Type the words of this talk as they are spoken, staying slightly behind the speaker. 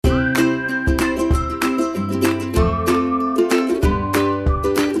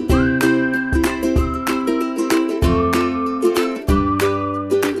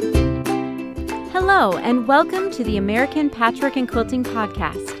and welcome to the American Patchwork and Quilting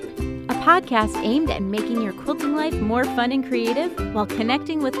Podcast, a podcast aimed at making your quilting life more fun and creative while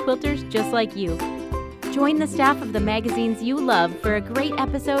connecting with quilters just like you. Join the staff of the magazines you love for a great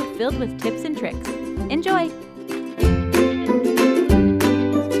episode filled with tips and tricks. Enjoy!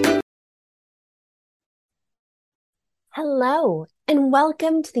 Hello, and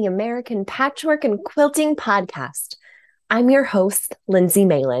welcome to the American Patchwork and Quilting Podcast. I'm your host, Lindsay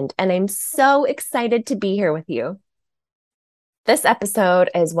Mayland, and I'm so excited to be here with you. This episode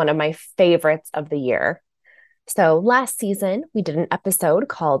is one of my favorites of the year. So last season, we did an episode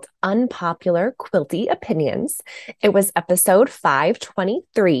called Unpopular Quilty Opinions. It was episode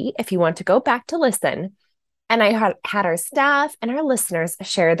 523, if you want to go back to listen. And I had our staff and our listeners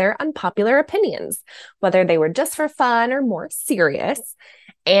share their unpopular opinions, whether they were just for fun or more serious.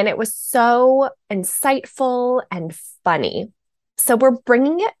 And it was so insightful and funny. So we're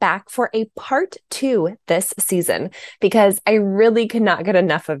bringing it back for a part 2 this season because I really could not get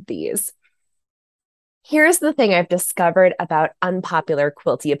enough of these. Here's the thing I've discovered about unpopular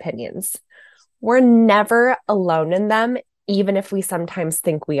quilty opinions. We're never alone in them, even if we sometimes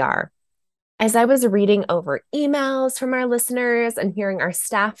think we are. As I was reading over emails from our listeners and hearing our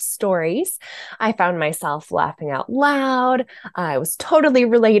staff stories, I found myself laughing out loud. I was totally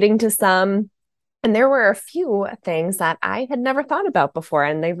relating to some. And there were a few things that I had never thought about before,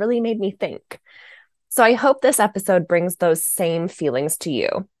 and they really made me think. So I hope this episode brings those same feelings to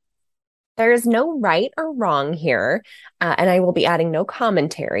you. There is no right or wrong here, and I will be adding no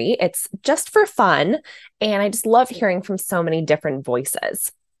commentary. It's just for fun, and I just love hearing from so many different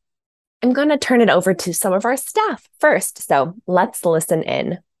voices. I'm going to turn it over to some of our staff first, so let's listen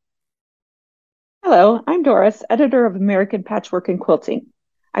in. Hello, I'm Doris, editor of American Patchwork and Quilting.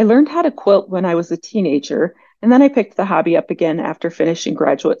 I learned how to quilt when I was a teenager, and then I picked the hobby up again after finishing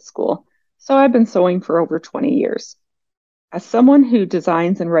graduate school, so I've been sewing for over 20 years. As someone who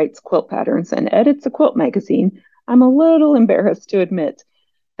designs and writes quilt patterns and edits a quilt magazine, I'm a little embarrassed to admit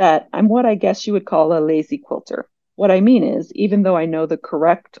that I'm what I guess you would call a lazy quilter. What I mean is, even though I know the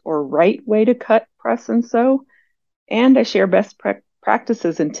correct or right way to cut, press, and sew, and I share best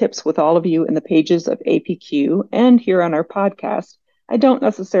practices and tips with all of you in the pages of APQ and here on our podcast, I don't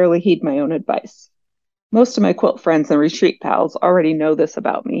necessarily heed my own advice. Most of my quilt friends and retreat pals already know this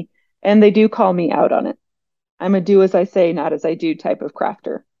about me, and they do call me out on it. I'm a do as I say, not as I do type of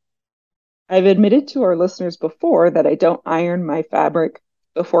crafter. I've admitted to our listeners before that I don't iron my fabric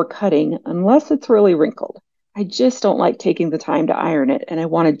before cutting unless it's really wrinkled. I just don't like taking the time to iron it, and I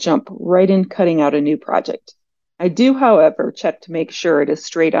want to jump right in cutting out a new project. I do, however, check to make sure it is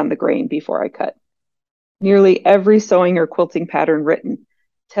straight on the grain before I cut. Nearly every sewing or quilting pattern written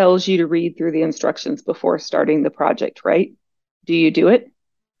tells you to read through the instructions before starting the project, right? Do you do it?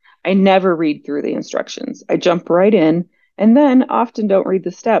 I never read through the instructions. I jump right in, and then often don't read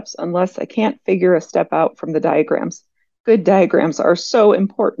the steps unless I can't figure a step out from the diagrams. Good diagrams are so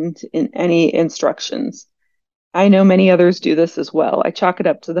important in any instructions. I know many others do this as well. I chalk it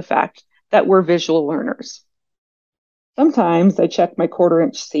up to the fact that we're visual learners. Sometimes I check my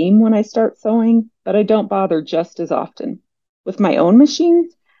 1/4-inch seam when I start sewing, but I don't bother just as often. With my own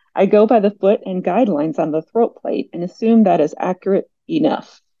machines, I go by the foot and guidelines on the throat plate and assume that is accurate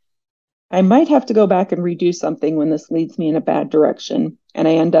enough. I might have to go back and redo something when this leads me in a bad direction, and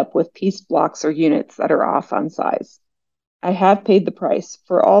I end up with piece blocks or units that are off on size. I have paid the price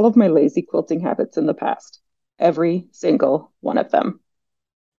for all of my lazy quilting habits in the past. Every single one of them.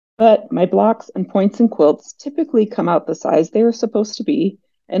 But my blocks and points and quilts typically come out the size they are supposed to be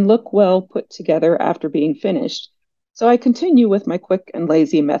and look well put together after being finished, so I continue with my quick and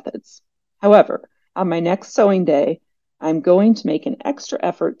lazy methods. However, on my next sewing day, I'm going to make an extra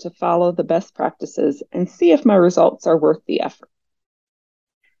effort to follow the best practices and see if my results are worth the effort.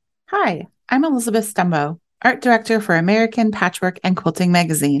 Hi, I'm Elizabeth Stumbo, Art Director for American Patchwork and Quilting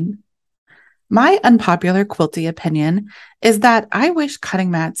Magazine. My unpopular quilty opinion is that I wish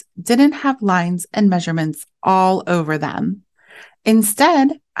cutting mats didn't have lines and measurements all over them.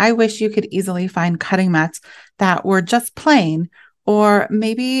 Instead, I wish you could easily find cutting mats that were just plain, or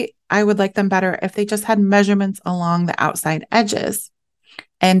maybe I would like them better if they just had measurements along the outside edges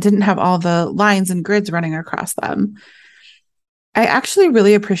and didn't have all the lines and grids running across them. I actually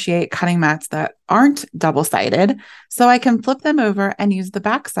really appreciate cutting mats that aren't double-sided, so I can flip them over and use the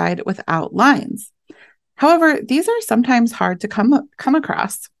backside without lines. However, these are sometimes hard to come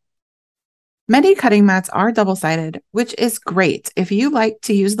across. Many cutting mats are double-sided, which is great if you like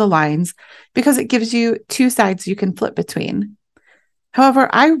to use the lines because it gives you 2 sides you can flip between. However,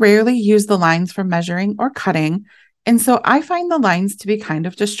 I rarely use the lines for measuring or cutting, and so I find the lines to be kind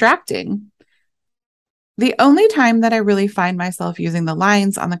of distracting. The only time that I really find myself using the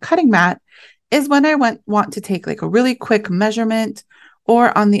lines on the cutting mat is when I want to take like a really quick measurement,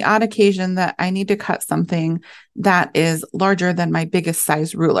 or on the odd occasion that I need to cut something that is larger than my biggest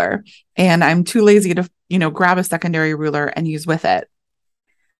size ruler, and I'm too lazy to, grab a secondary ruler and use with it.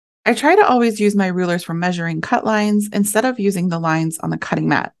 I try to always use my rulers for measuring cut lines instead of using the lines on the cutting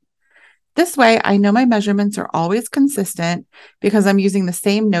mat. This way, I know my measurements are always consistent because I'm using the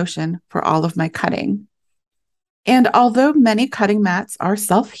same notion for all of my cutting. And although many cutting mats are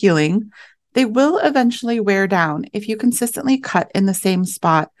self-healing, they will eventually wear down if you consistently cut in the same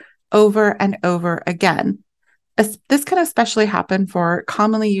spot over and over again. This can especially happen for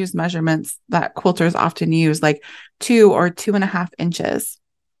commonly used measurements that quilters often use, like 2 or 2.5 inches.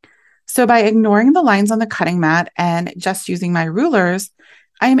 So by ignoring the lines on the cutting mat and just using my rulers,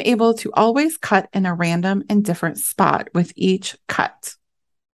 I am able to always cut in a random and different spot with each cut.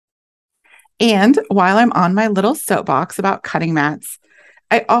 And while I'm on my little soapbox about cutting mats,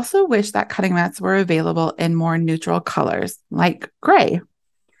 I also wish that cutting mats were available in more neutral colors, like gray.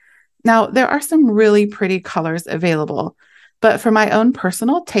 Now, there are some really pretty colors available, but for my own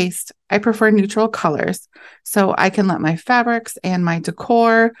personal taste, I prefer neutral colors so I can let my fabrics and my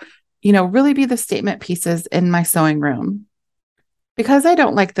decor, really be the statement pieces in my sewing room. Because I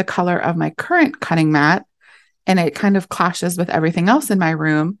don't like the color of my current cutting mat, and it kind of clashes with everything else in my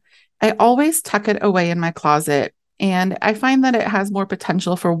room, I always tuck it away in my closet, and I find that it has more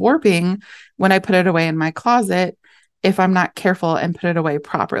potential for warping when I put it away in my closet if I'm not careful and put it away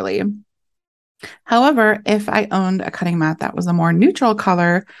properly. However, if I owned a cutting mat that was a more neutral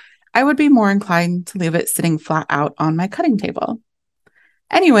color, I would be more inclined to leave it sitting flat out on my cutting table.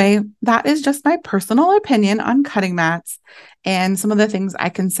 Anyway, that is just my personal opinion on cutting mats and some of the things I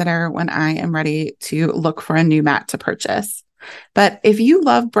consider when I am ready to look for a new mat to purchase. But if you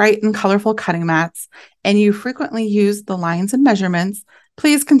love bright and colorful cutting mats and you frequently use the lines and measurements,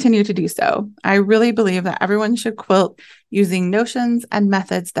 please continue to do so. I really believe that everyone should quilt using notions and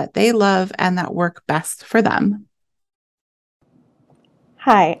methods that they love and that work best for them.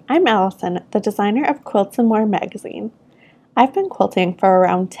 Hi, I'm Allison, the designer of Quilts and More magazine. I've been quilting for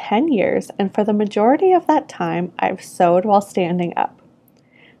around 10 years, and for the majority of that time, I've sewed while standing up.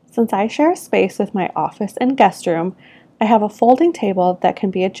 Since I share a space with my office and guest room, I have a folding table that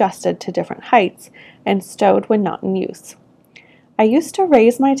can be adjusted to different heights and stowed when not in use. I used to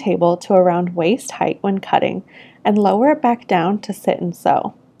raise my table to around waist height when cutting and lower it back down to sit and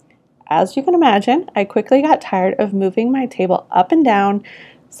sew. As you can imagine, I quickly got tired of moving my table up and down,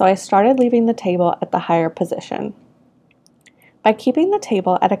 so I started leaving the table at the higher position. By keeping the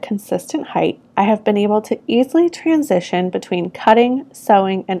table at a consistent height, I have been able to easily transition between cutting,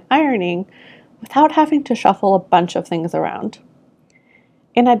 sewing, and ironing without having to shuffle a bunch of things around.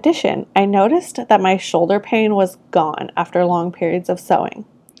 In addition, I noticed that my shoulder pain was gone after long periods of sewing.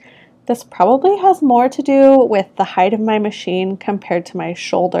 This probably has more to do with the height of my machine compared to my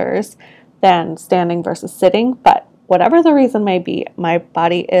shoulders than standing versus sitting, but whatever the reason may be, my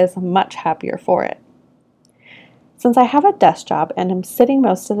body is much happier for it. Since I have a desk job and am sitting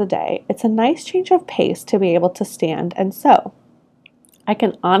most of the day, it's a nice change of pace to be able to stand and sew. I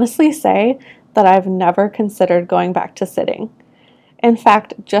can honestly say that I've never considered going back to sitting. In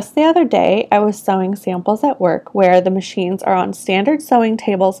fact, just the other day, I was sewing samples at work where the machines are on standard sewing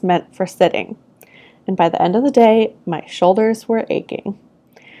tables meant for sitting. And by the end of the day, my shoulders were aching.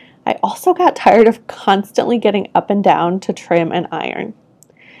 I also got tired of constantly getting up and down to trim and iron.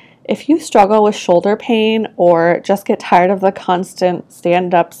 If you struggle with shoulder pain or just get tired of the constant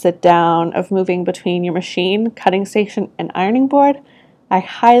stand up, sit down of moving between your machine, cutting station, and ironing board, I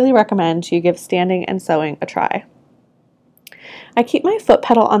highly recommend you give standing and sewing a try. I keep my foot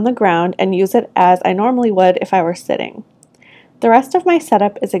pedal on the ground and use it as I normally would if I were sitting. The rest of my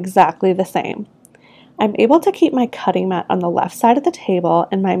setup is exactly the same. I'm able to keep my cutting mat on the left side of the table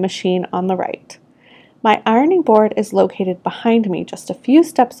and my machine on the right. My ironing board is located behind me just a few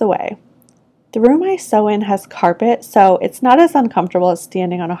steps away. The room I sew in has carpet, so it's not as uncomfortable as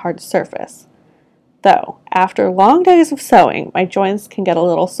standing on a hard surface. Though, after long days of sewing, my joints can get a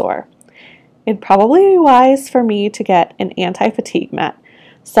little sore. It'd probably be wise for me to get an anti-fatigue mat,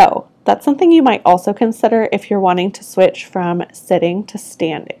 so that's something you might also consider if you're wanting to switch from sitting to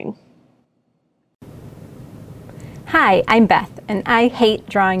standing. Hi, I'm Beth, and I hate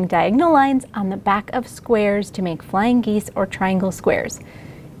drawing diagonal lines on the back of squares to make flying geese or triangle squares.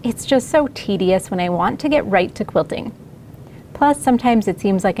 It's just so tedious when I want to get right to quilting. Plus, sometimes it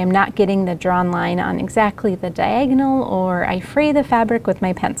seems like I'm not getting the drawn line on exactly the diagonal, or I fray the fabric with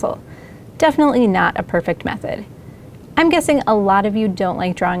my pencil. Definitely not a perfect method. I'm guessing a lot of you don't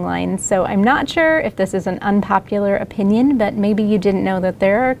like drawing lines, so I'm not sure if this is an unpopular opinion, but maybe you didn't know that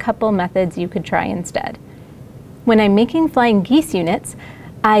there are a couple methods you could try instead. When I'm making flying geese units,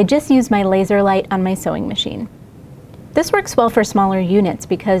 I just use my laser light on my sewing machine. This works well for smaller units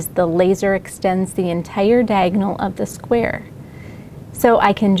because the laser extends the entire diagonal of the square. So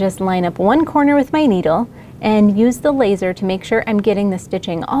I can just line up one corner with my needle and use the laser to make sure I'm getting the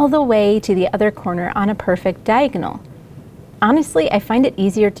stitching all the way to the other corner on a perfect diagonal. Honestly, I find it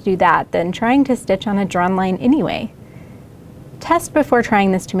easier to do that than trying to stitch on a drawn line anyway. Test before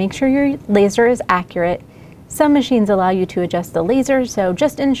trying this to make sure your laser is accurate. Some machines allow you to adjust the laser, so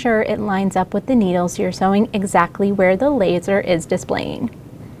just ensure it lines up with the needle so you're sewing exactly where the laser is displaying.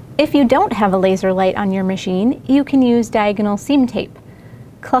 If you don't have a laser light on your machine, you can use diagonal seam tape.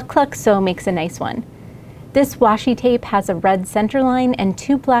 Cluck Cluck Sew makes a nice one. This washi tape has a red center line and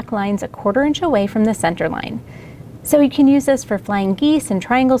 2 black lines a 1/4 inch away from the center line. So you can use this for flying geese and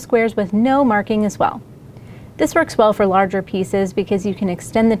triangle squares with no marking as well. This works well for larger pieces because you can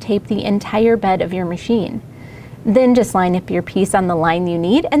extend the tape the entire bed of your machine. Then just line up your piece on the line you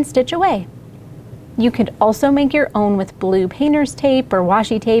need and stitch away. You could also make your own with blue painter's tape or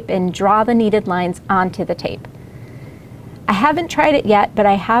washi tape and draw the needed lines onto the tape. I haven't tried it yet, but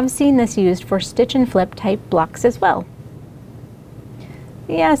I have seen this used for stitch and flip type blocks as well.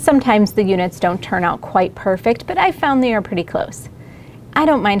 Yeah, sometimes the units don't turn out quite perfect, but I found they are pretty close. I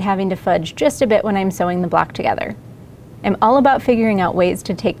don't mind having to fudge just a bit when I'm sewing the block together. I'm all about figuring out ways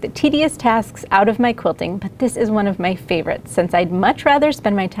to take the tedious tasks out of my quilting, but this is one of my favorites since I'd much rather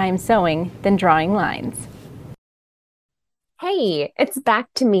spend my time sewing than drawing lines. Hey, it's back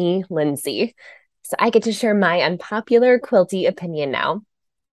to me, Lindsay. So I get to share my unpopular quilty opinion now.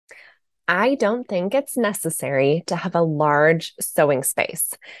 I don't think it's necessary to have a large sewing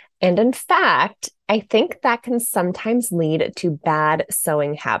space. And in fact, I think that can sometimes lead to bad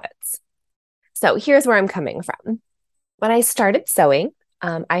sewing habits. So here's where I'm coming from. When I started sewing,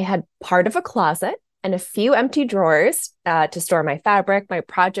 I had part of a closet and a few empty drawers to store my fabric, my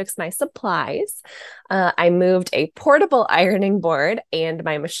projects, my supplies. I moved a portable ironing board and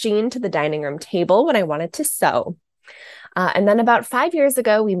my machine to the dining room table when I wanted to sew. And then about 5 years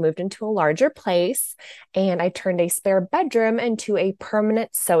ago, we moved into a larger place and I turned a spare bedroom into a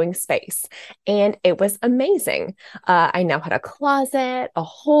permanent sewing space. And it was amazing. I now had a closet, a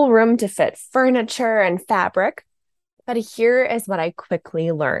whole room to fit furniture and fabric. But here is what I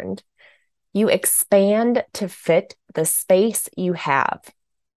quickly learned. You expand to fit the space you have.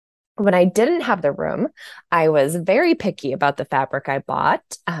 When I didn't have the room, I was very picky about the fabric I bought.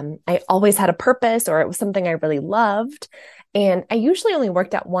 I always had a purpose or it was something I really loved. And I usually only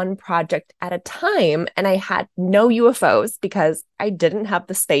worked at one project at a time and I had no UFOs because I didn't have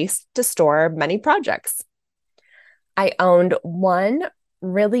the space to store many projects. I owned one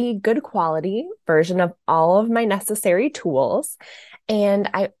really good quality version of all of my necessary tools. And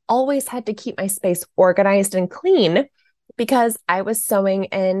I always had to keep my space organized and clean because I was sewing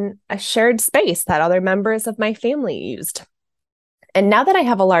in a shared space that other members of my family used. And now that I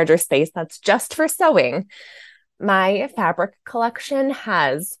have a larger space that's just for sewing, my fabric collection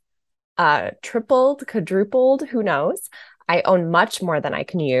has tripled, quadrupled, who knows? I own much more than I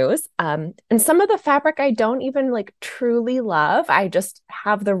can use. And some of the fabric I don't even truly love. I just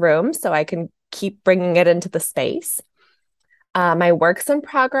have the room so I can keep bringing it into the space. My works in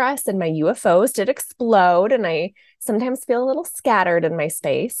progress and my UFOs did explode, and I sometimes feel a little scattered in my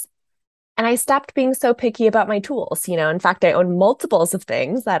space. And I stopped being so picky about my tools. In fact, I own multiples of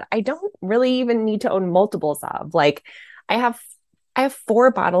things that I don't really even need to own multiples of. I have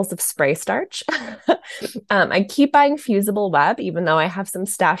 4 bottles of spray starch. I keep buying fusible web, even though I have some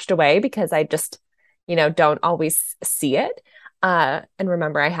stashed away because I just, don't always see it. And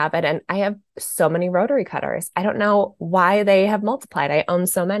remember I have it. And I have so many rotary cutters. I don't know why they have multiplied. I own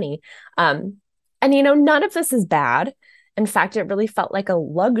so many. And none of this is bad. In fact, it really felt like a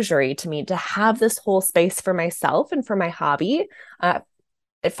luxury to me to have this whole space for myself and for my hobby.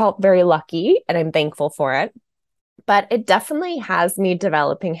 It felt very lucky and I'm thankful for it. But it definitely has me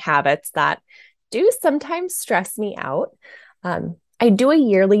developing habits that do sometimes stress me out. I do a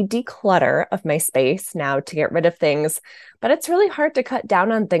yearly declutter of my space now to get rid of things, but it's really hard to cut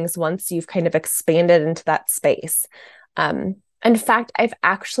down on things once you've kind of expanded into that space. In fact, I've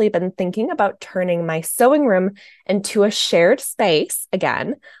actually been thinking about turning my sewing room into a shared space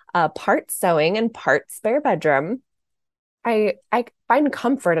again, part sewing and part spare bedroom. I find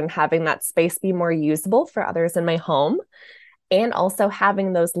comfort in having that space be more usable for others in my home and also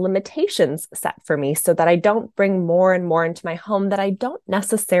having those limitations set for me so that I don't bring more and more into my home that I don't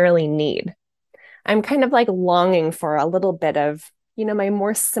necessarily need. I'm kind of like longing for a little bit of, my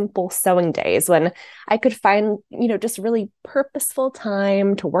more simple sewing days when I could find, just really purposeful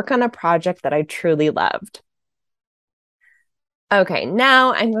time to work on a project that I truly loved. Okay,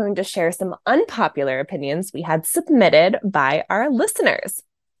 now I'm going to share some unpopular opinions we had submitted by our listeners.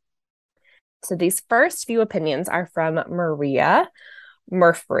 So these first few opinions are from Maria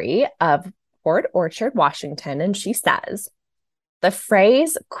Murphy of Port Orchard, Washington, and she says, the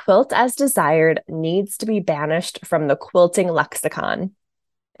phrase quilt as desired needs to be banished from the quilting lexicon.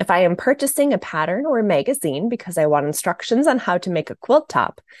 If I am purchasing a pattern or a magazine because I want instructions on how to make a quilt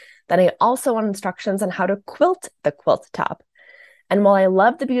top, then I also want instructions on how to quilt the quilt top. And while I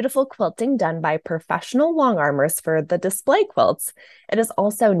love the beautiful quilting done by professional long armors for the display quilts, it is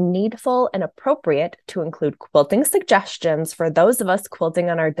also needful and appropriate to include quilting suggestions for those of us quilting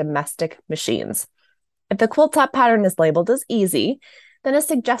on our domestic machines. If the quilt top pattern is labeled as easy, then a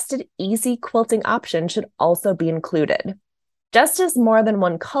suggested easy quilting option should also be included. Just as more than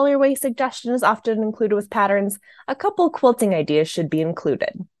one colorway suggestion is often included with patterns, a couple quilting ideas should be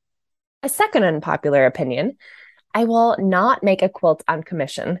included. A second unpopular opinion: I will not make a quilt on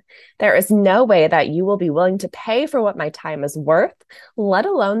commission. There is no way that you will be willing to pay for what my time is worth, let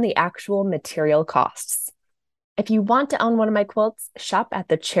alone the actual material costs. If you want to own one of my quilts, shop at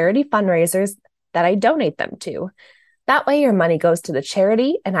the charity fundraisers that I donate them to. That way your money goes to the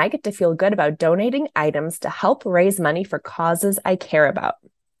charity and I get to feel good about donating items to help raise money for causes I care about.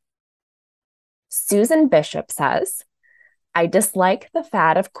 Susan Bishop says, I dislike the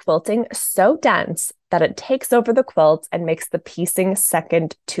fad of quilting so dense that it takes over the quilt and makes the piecing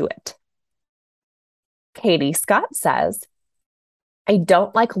second to it. Katie Scott says, I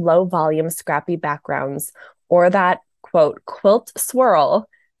don't like low volume scrappy backgrounds or that, quote, quilt swirl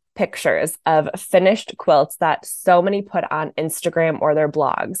pictures of finished quilts that so many put on Instagram or their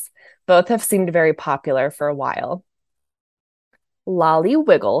blogs. Both have seemed very popular for a while. Lolly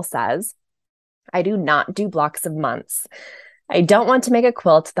Wiggle says, I do not do blocks of months. I don't want to make a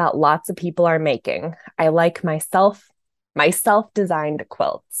quilt that lots of people are making. I like my self-designed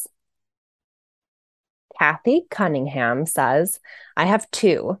quilts. Kathy Cunningham says, I have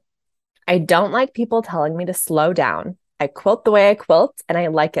two. I don't like people telling me to slow down. I quilt the way I quilt, and I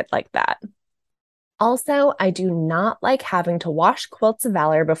like it like that. Also, I do not like having to wash quilts of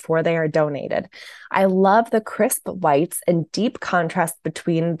valor before they are donated. I love the crisp whites and deep contrast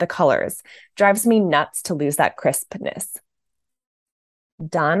between the colors. Drives me nuts to lose that crispness.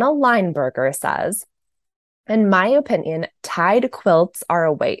 Donna Lineberger says, in my opinion, tied quilts are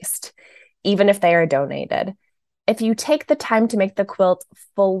a waste, even if they are donated. If you take the time to make the quilt,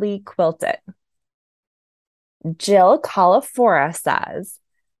 fully quilt it. Jill Calafora says,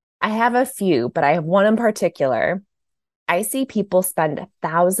 I have a few, but I have one in particular. I see people spend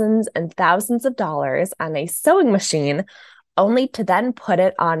thousands and thousands of dollars on a sewing machine only to then put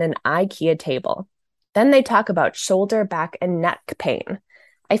it on an IKEA table. Then they talk about shoulder, back, and neck pain.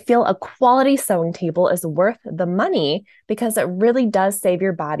 I feel a quality sewing table is worth the money because it really does save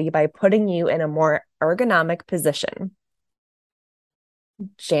your body by putting you in a more ergonomic position.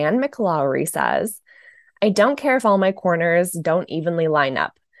 Jan McLowry says, I don't care if all my corners don't evenly line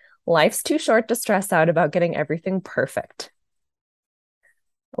up. Life's too short to stress out about getting everything perfect.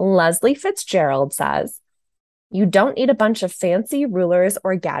 Leslie Fitzgerald says, you don't need a bunch of fancy rulers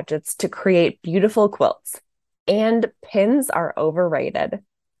or gadgets to create beautiful quilts, and pins are overrated.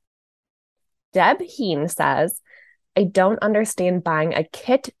 Deb Heen says, I don't understand buying a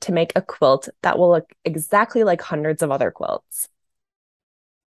kit to make a quilt that will look exactly like hundreds of other quilts.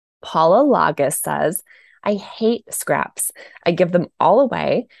 Paula Lagus says, I hate scraps. I give them all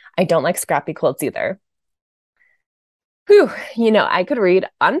away. I don't like scrappy quilts either. Whew, I could read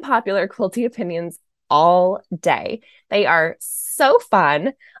unpopular quilty opinions all day. They are so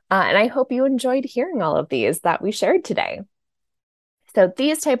fun, and I hope you enjoyed hearing all of these that we shared today. So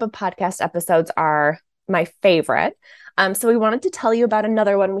these type of podcast episodes are my favorite. So we wanted to tell you about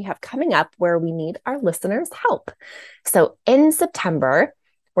another one we have coming up where we need our listeners' help. So in September,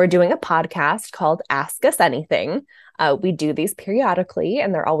 we're doing a podcast called Ask Us Anything. We do these periodically,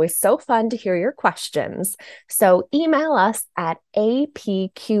 and they're always so fun to hear your questions. So email us at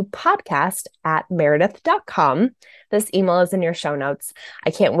apqpodcast@meredith.com. This email is in your show notes.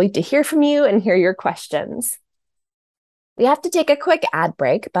 I can't wait to hear from you and hear your questions. We have to take a quick ad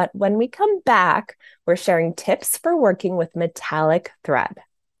break, but when we come back, we're sharing tips for working with metallic thread.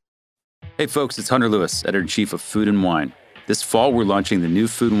 Hey folks, it's Hunter Lewis, Editor-in-Chief of Food & Wine. This fall, we're launching the new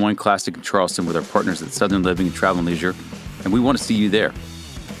Food & Wine Classic in Charleston with our partners at Southern Living and Travel + Leisure, and we want to see you there.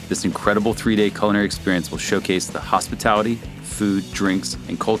 This incredible 3-day culinary experience will showcase the hospitality, food, drinks,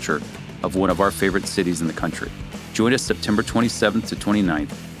 and culture of one of our favorite cities in the country. Join us September 27th to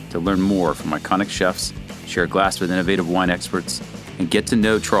 29th to learn more from iconic chefs, share a glass with innovative wine experts, and get to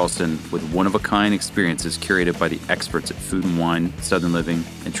know Charleston with one-of-a-kind experiences curated by the experts at Food & Wine, Southern Living,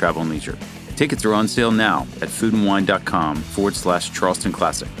 and Travel + Leisure. Tickets are on sale now at foodandwine.com/Charleston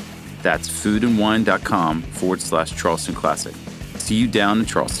Classic. That's foodandwine.com/Charleston Classic. See you down in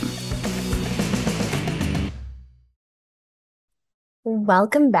Charleston.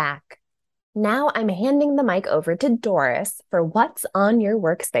 Welcome back. Now I'm handing the mic over to Doris for What's on Your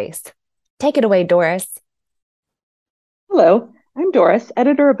Workspace. Take it away, Doris. Hello, I'm Doris,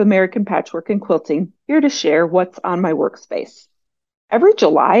 editor of American Patchwork and Quilting, here to share what's on my workspace. Every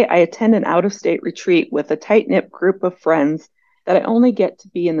July, I attend an out-of-state retreat with a tight-knit group of friends that I only get to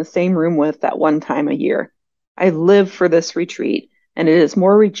be in the same room with at one time a year. I live for this retreat, and it is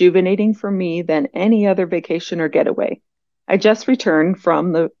more rejuvenating for me than any other vacation or getaway. I just returned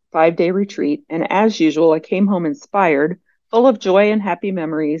from the 5-day retreat, and as usual, I came home inspired, full of joy and happy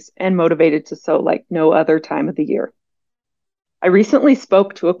memories, and motivated to sew like no other time of the year. I recently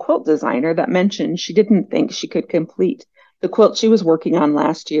spoke to a quilt designer that mentioned she didn't think she could complete the quilt she was working on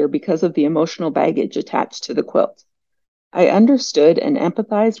last year because of the emotional baggage attached to the quilt. I understood and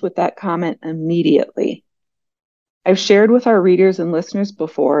empathized with that comment immediately. I've shared with our readers and listeners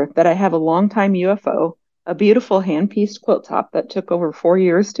before that I have a longtime UFO, a beautiful hand-pieced quilt top that took over 4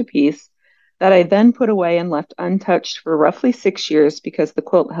 years to piece, that I then put away and left untouched for roughly 6 years because the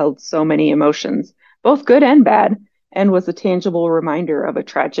quilt held so many emotions, both good and bad, and was a tangible reminder of a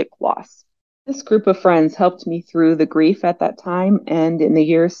tragic loss. This group of friends helped me through the grief at that time and in the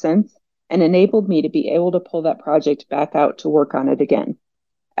years since, and enabled me to be able to pull that project back out to work on it again.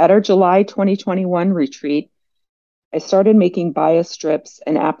 At our July 2021 retreat, I started making bias strips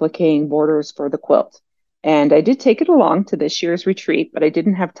and appliquing borders for the quilt. And I did take it along to this year's retreat, but I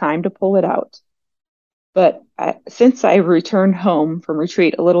didn't have time to pull it out. But since I returned home from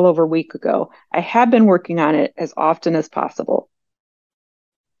retreat a little over a week ago, I have been working on it as often as possible.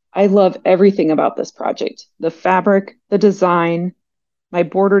 I love everything about this project: the fabric, the design, my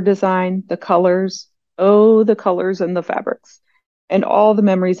border design, the colors, the colors and the fabrics, and all the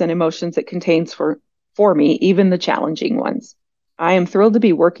memories and emotions it contains for me, even the challenging ones. I am thrilled to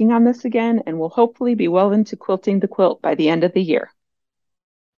be working on this again and will hopefully be well into quilting the quilt by the end of the year.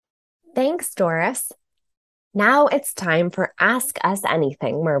 Thanks, Doris. Now it's time for Ask Us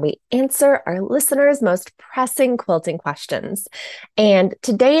Anything, where we answer our listeners' most pressing quilting questions. And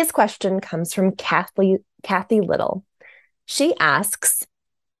today's question comes from Kathy Little. She asks,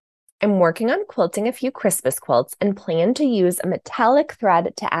 I'm working on quilting a few Christmas quilts and plan to use a metallic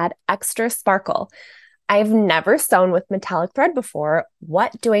thread to add extra sparkle. I've never sewn with metallic thread before.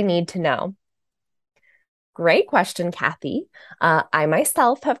 What do I need to know? Great question, Kathy. I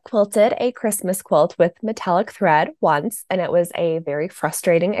myself have quilted a Christmas quilt with metallic thread once, and it was a very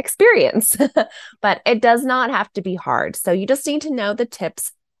frustrating experience. But it does not have to be hard. So you just need to know the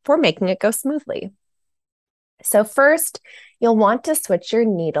tips for making it go smoothly. So first, you'll want to switch your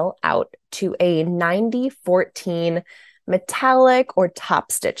needle out to a 90-14 metallic or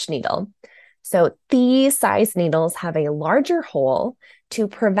top stitch needle. So these size needles have a larger hole to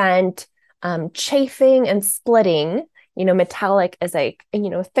prevent chafing and splitting. Metallic is a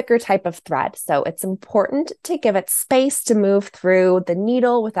thicker type of thread. So it's important to give it space to move through the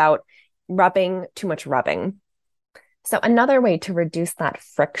needle without too much rubbing. So another way to reduce that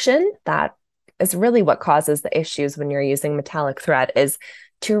friction, that is really what causes the issues when you're using metallic thread, is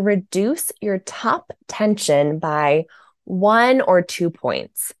to reduce your top tension by 1 or 2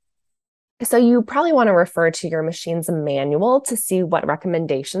 points. So you probably want to refer to your machine's manual to see what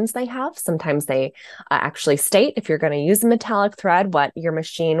recommendations they have. Sometimes they actually state, if you're going to use a metallic thread, what your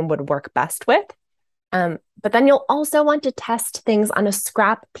machine would work best with. But then you'll also want to test things on a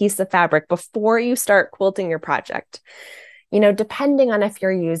scrap piece of fabric before you start quilting your project. Depending on if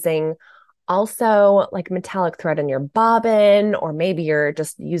you're using also like metallic thread in your bobbin, or maybe you're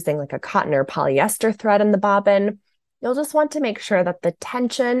just using like a cotton or polyester thread in the bobbin, you'll just want to make sure that the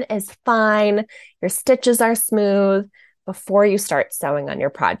tension is fine, your stitches are smooth before you start sewing on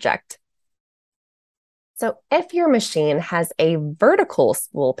your project. So if your machine has a vertical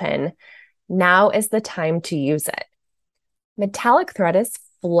spool pin, now is the time to use it. Metallic thread is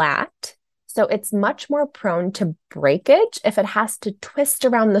flat, so it's much more prone to breakage if it has to twist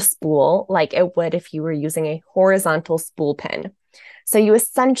around the spool like it would if you were using a horizontal spool pin. So you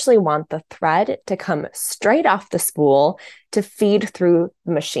essentially want the thread to come straight off the spool to feed through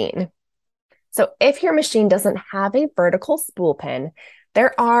the machine. So if your machine doesn't have a vertical spool pin,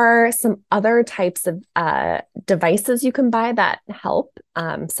 There are some other types of devices you can buy that help,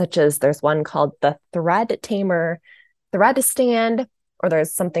 such as there's one called the Thread Tamer Thread Stand, or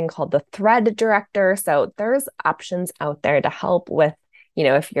there's something called the Thread Director. So there's options out there to help with,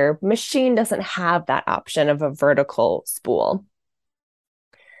 if your machine doesn't have that option of a vertical spool.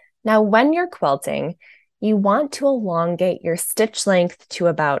 Now, when you're quilting, you want to elongate your stitch length to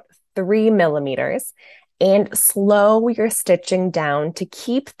about 3 millimeters and slow your stitching down to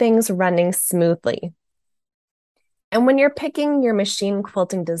keep things running smoothly. And when you're picking your machine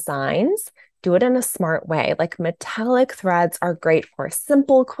quilting designs, do it in a smart way. Like metallic threads are great for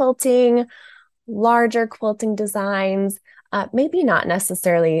simple quilting, larger quilting designs, maybe not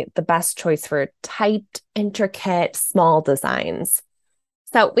necessarily the best choice for tight, intricate, small designs.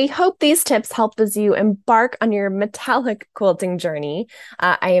 So we hope these tips help as you embark on your metallic quilting journey.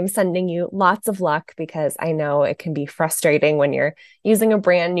 I am sending you lots of luck because I know it can be frustrating when you're using a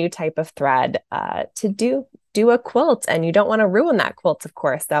brand new type of thread to do a quilt, and you don't want to ruin that quilt, of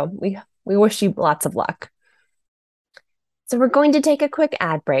course. So we wish you lots of luck. So we're going to take a quick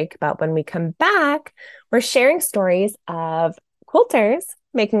ad break, but when we come back, we're sharing stories of quilters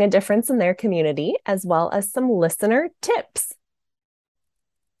making a difference in their community, as well as some listener tips.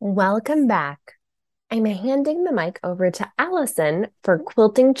 Welcome back. I'm handing the mic over to Allison for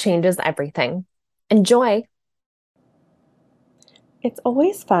Quilting Changes Everything. Enjoy. It's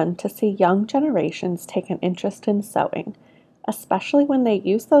always fun to see young generations take an interest in sewing, especially when they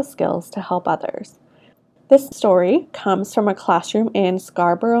use those skills to help others. This story comes from a classroom in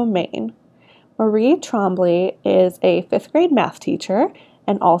Scarborough, Maine. Marie Trombley is a 5th grade math teacher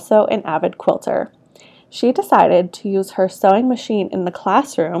and also an avid quilter. She decided to use her sewing machine in the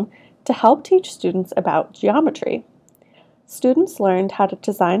classroom to help teach students about geometry. Students learned how to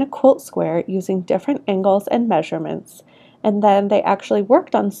design a quilt square using different angles and measurements, and then they actually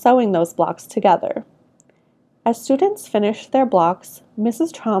worked on sewing those blocks together. As students finished their blocks,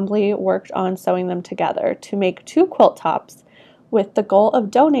 Mrs. Trombley worked on sewing them together to make 2 quilt tops with the goal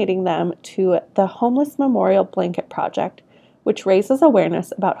of donating them to the Homeless Memorial Blanket Project, which raises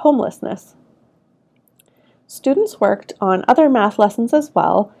awareness about homelessness. Students worked on other math lessons as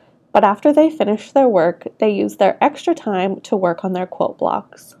well, but after they finished their work, they used their extra time to work on their quilt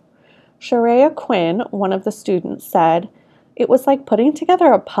blocks. Sharia Quinn, one of the students, said, "It was like putting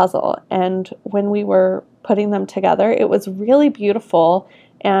together a puzzle, and when we were putting them together, it was really beautiful,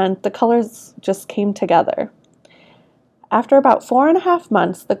 and the colors just came together." After about 4.5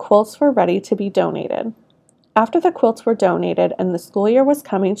 months, the quilts were ready to be donated. After the quilts were donated and the school year was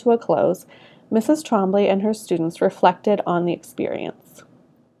coming to a close, Mrs. Trombley and her students reflected on the experience.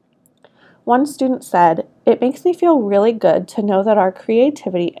 One student said, "It makes me feel really good to know that our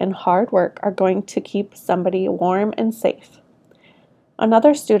creativity and hard work are going to keep somebody warm and safe."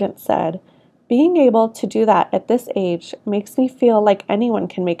 Another student said, "Being able to do that at this age makes me feel like anyone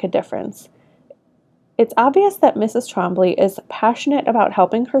can make a difference." It's obvious that Mrs. Trombley is passionate about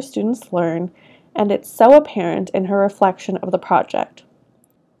helping her students learn, and it's so apparent in her reflection of the project.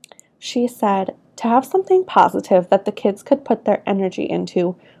 She said, "To have something positive that the kids could put their energy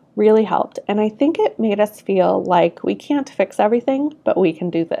into really helped, and I think it made us feel like we can't fix everything, but we can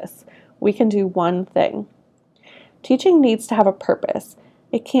do this. We can do one thing." Teaching needs to have a purpose.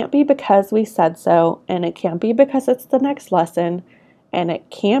 It can't be because we said so, and it can't be because it's the next lesson, and it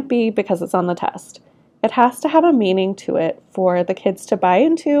can't be because it's on the test. It has to have a meaning to it for the kids to buy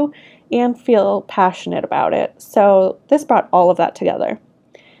into and feel passionate about it. So this brought all of that together.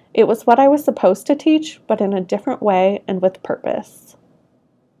 It was what I was supposed to teach, but in a different way and with purpose.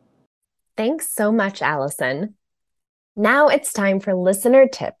 Thanks so much, Allison. Now it's time for listener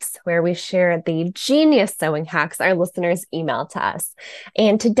tips, where we share the genius sewing hacks our listeners email to us.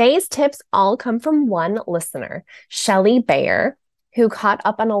 And today's tips all come from one listener, Shelly Bayer, who caught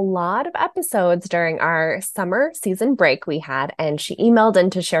up on a lot of episodes during our summer season break we had, and she emailed in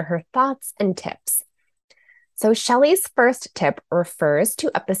to share her thoughts and tips. So Shelly's first tip refers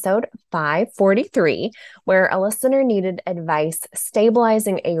to episode 543, where a listener needed advice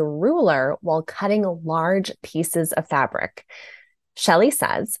stabilizing a ruler while cutting large pieces of fabric. Shelly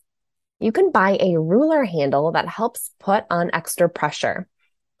says, "You can buy a ruler handle that helps put on extra pressure.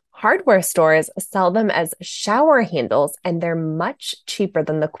 Hardware stores sell them as shower handles, and they're much cheaper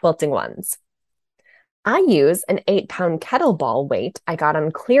than the quilting ones. I use an 8-pound kettlebell weight I got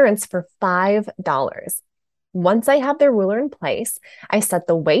on clearance for $5. Once I have the ruler in place, I set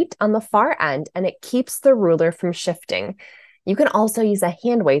the weight on the far end and it keeps the ruler from shifting. You can also use a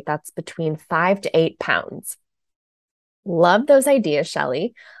hand weight that's between 5 to 8 pounds. Love those ideas,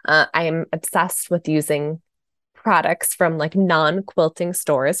 Shelly. I am obsessed with using products from like non-quilting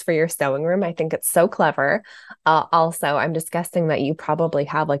stores for your sewing room. I think it's so clever. Also, I'm just guessing that you probably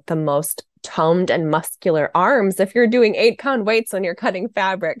have like the most toned and muscular arms if you're doing 8-pound weights when you're cutting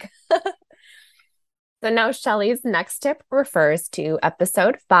fabric. So now Shelly's next tip refers to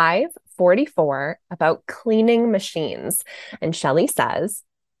episode 544 about cleaning machines. And Shelly says,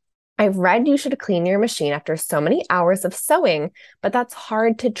 I've read you should clean your machine after so many hours of sewing, but that's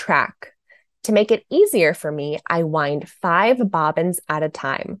hard to track. To make it easier for me, I wind 5 bobbins at a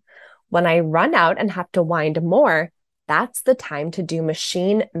time. When I run out and have to wind more, that's the time to do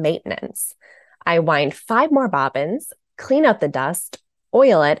machine maintenance. I wind 5 more bobbins, clean out the dust,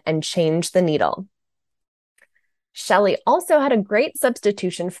 oil it, and change the needle. Shelly also had a great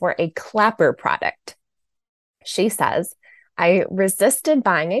substitution for a clapper product. She says, I resisted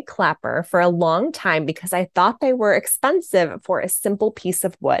buying a clapper for a long time because I thought they were expensive for a simple piece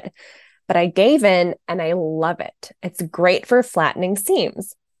of wood, but I gave in and I love it. It's great for flattening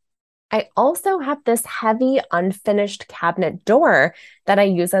seams. I also have this heavy unfinished cabinet door that I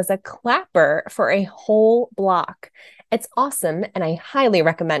use as a clapper for a whole block. It's awesome and I highly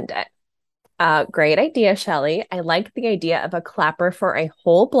recommend it. Great idea, Shelly. I like the idea of a clapper for a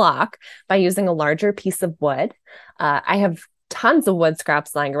whole block by using a larger piece of wood. I have tons of wood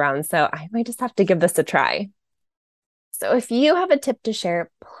scraps lying around, so I might just have to give this a try. So if you have a tip to share,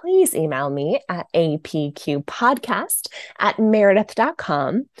 please email me at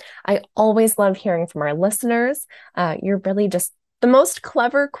apqpodcast@meredith.com. I always love hearing from our listeners. You're really just the most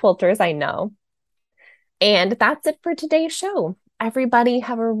clever quilters I know. And that's it for today's show. Everybody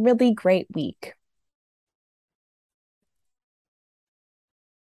have a really great week.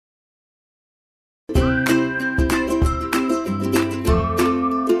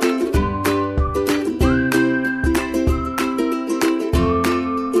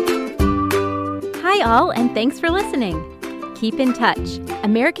 Hi all, and thanks for listening. Keep in touch.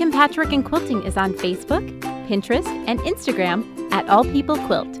 American Patchwork and Quilting is on Facebook, Pinterest, and Instagram at All People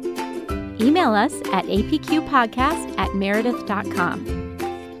Quilt. Email us at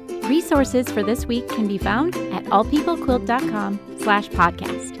apqpodcast@meredith.com. Resources for this week can be found at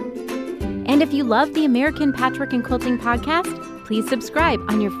allpeoplequilt.com/podcast. And if you love the American Patchwork and Quilting podcast, please subscribe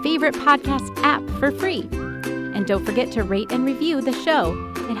on your favorite podcast app for free. And don't forget to rate and review the show.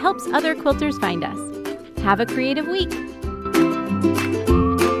 It helps other quilters find us. Have a creative week.